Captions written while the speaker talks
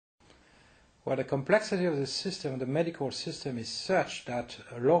Well, the complexity of the system, the medical system, is such that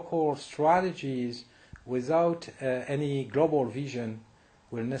local strategies without any global vision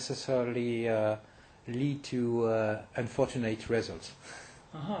will necessarily lead to unfortunate results.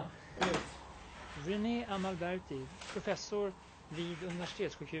 Aha, René Amalberti, professor vid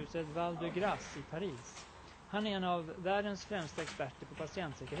universitetssjukhuset Val de Grâce i Paris. Han är en av världens främsta experter på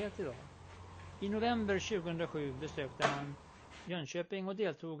patientsäkerhet idag. I november 2007 besökte han Jönköping och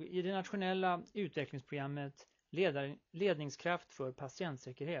deltog i det nationella utvecklingsprogrammet Ledningskraft för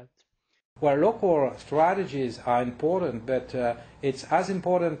patientsäkerhet. Well, local strategies are important, but it's as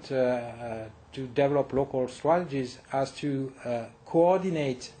important to develop local strategies as to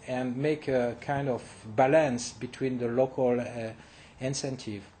coordinate and make a kind of balance between the local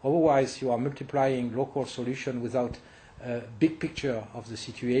incentive. Otherwise, you are multiplying local solutions without a big picture of the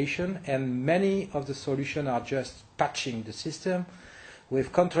situation, and many of the solutions are just patching the system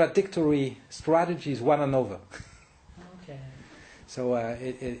with contradictory strategies one another. Okay. So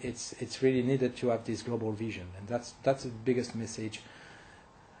it's really needed to have this global vision, and that's the biggest message.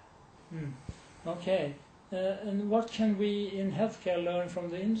 Okay. And what can we in healthcare learn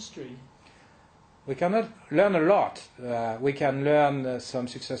from the industry? We cannot learn a lot. We can learn some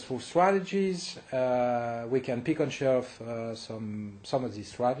successful strategies. We can pick on shelf some of these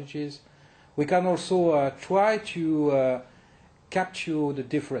strategies. We can also try to capture the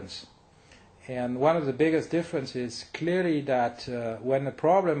difference. And one of the biggest differences is clearly that when a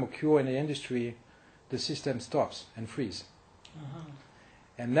problem occurs in the industry, the system stops and freezes.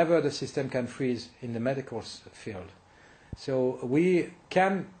 And never the system can freeze in the medical field. So we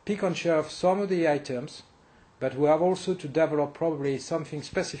can pick on shelf some of the items, but we have also to develop probably something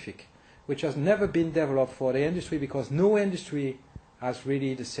specific, which has never been developed for the industry, because no industry has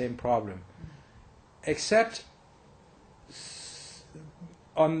really the same problem. Except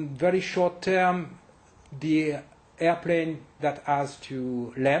on very short term, the airplane that has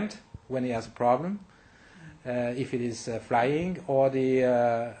to land when it has a problem, if it is flying, or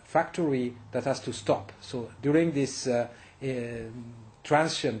the factory that has to stop. So during this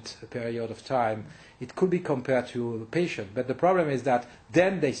transient period of time, it could be compared to a patient. But the problem is that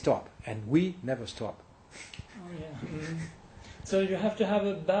then they stop, and we never stop. Oh, yeah. So you have to have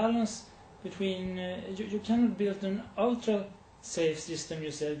a balance between, you cannot build an ultra-safe system,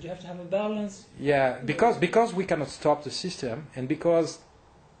 you said. You have to have a balance. Yeah, because we cannot stop the system, and because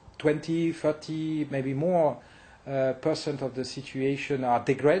 20, 30, maybe more percent of the situation are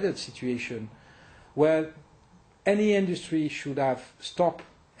degraded situation, where any industry should have stop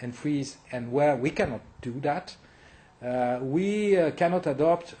and freeze, and where we cannot do that, we cannot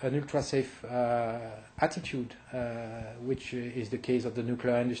adopt an ultra-safe attitude, which is the case of the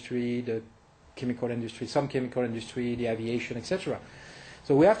nuclear industry, the chemical industry, some chemical industry, the aviation, etc.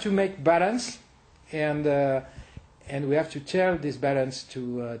 So we have to make balance, and we have to tell this balance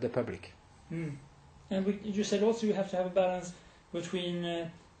to the public. And you said also you have to have a balance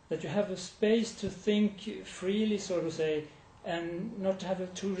between that you have a space to think freely, so to say, and not to have a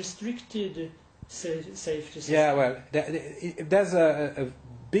too restricted safety system. Yeah, well, there's a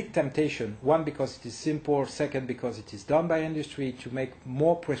big temptation. One, because it is simple. Second, because it is done by industry, to make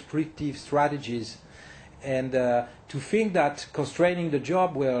more prescriptive strategies, and to think that constraining the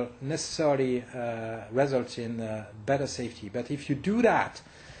job will necessarily result in better safety. But if you do that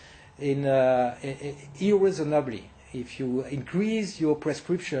irreasonably, if you increase your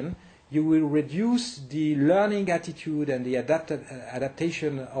prescription, you will reduce the learning attitude and the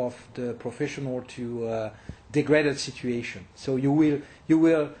adaptation of the professional to degraded situation. So you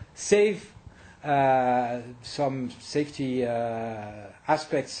will save some safety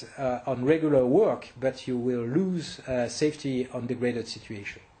aspects on regular work, but you will lose safety on degraded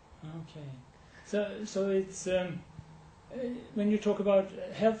situation. Okay, so it's when you talk about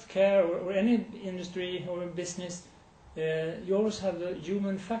healthcare or any industry or business, you always have the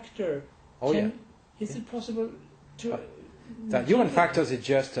human factor. Is it possible to... The human factors is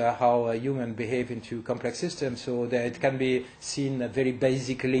just how humans behave into complex systems, so that it can be seen very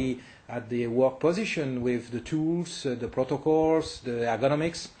basically at the work position with the tools, the protocols, the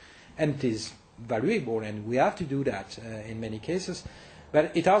ergonomics, and it is valuable, and we have to do that in many cases.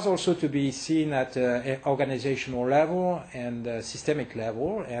 But it has also to be seen at organizational level and systemic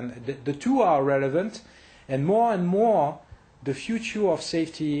level, and the two are relevant, and more the future of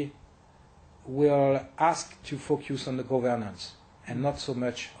safety will ask to focus on the governance and not so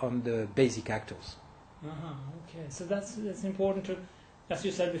much on the basic actors. Okay, so that's important to, as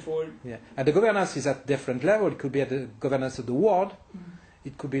you said before. Yeah, and the governance is at different level. It could be at the governance of the world,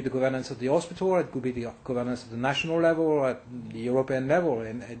 It could be the governance of the hospital, it could be the governance at the national level or at the European level,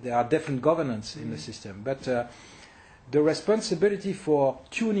 and there are different governance in the system. But the responsibility for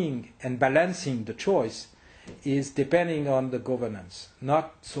tuning and balancing the choice is depending on the governance,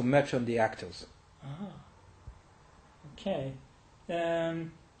 not so much on the actors. Okay.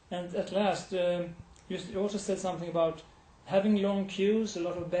 And at last, you also said something about having long queues, a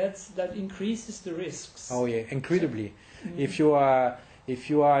lot of beds, that increases the risks. Oh yeah, incredibly. If you are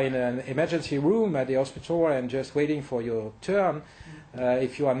in an emergency room at the hospital and just waiting for your turn,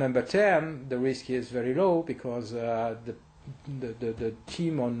 if you are number 10, the risk is very low because the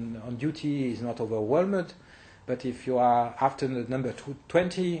team on duty is not overwhelmed. But if you are after the number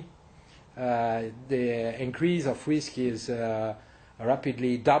 20, the increase of risk is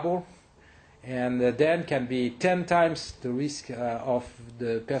rapidly double, and then can be 10 times the risk of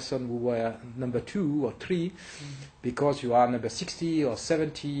the person who were number 2 or 3, because you are number 60 or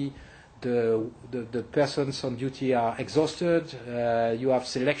 70. The persons on duty are exhausted. You have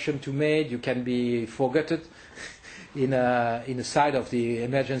selection to make. You can be forgotten in a side of the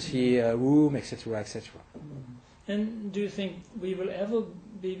emergency room, etc., etc. And do you think we will ever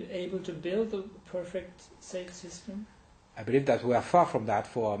be able to build a perfect safe system? I believe that we are far from that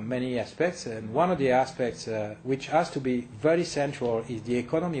for many aspects, and one of the aspects which has to be very central is the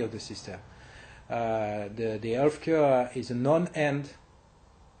economy of the system. The healthcare is a non-end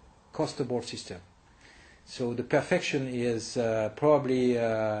costable system, so the perfection is probably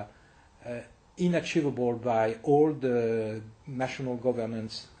inachievable by all the national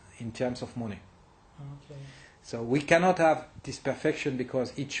governments in terms of money. Okay. So we cannot have this perfection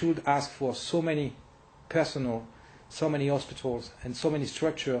because it should ask for so many personnel, so many hospitals and so many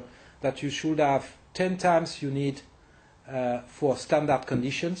structures that you should have 10 times you need for standard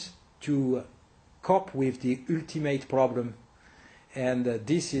conditions to cope with the ultimate problem, and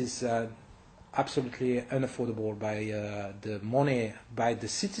this is absolutely unaffordable by the money, by the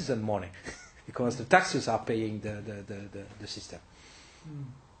citizen money, because the taxes are paying the system.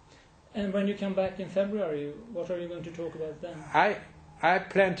 And when you come back in February, what are you going to talk about then? I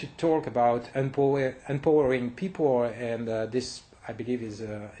plan to talk about empowering people, and this, I believe, is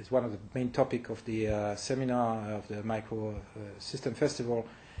one of the main topics of the seminar of the Micro System Festival.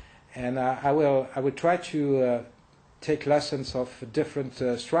 And I will try to take lessons of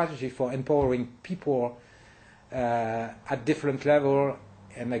different strategy for empowering people at different level.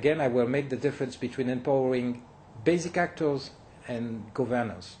 And again, I will make the difference between empowering basic actors and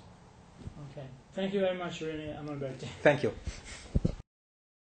governors. Okay. Thank you very much, René Amalberti. Thank you.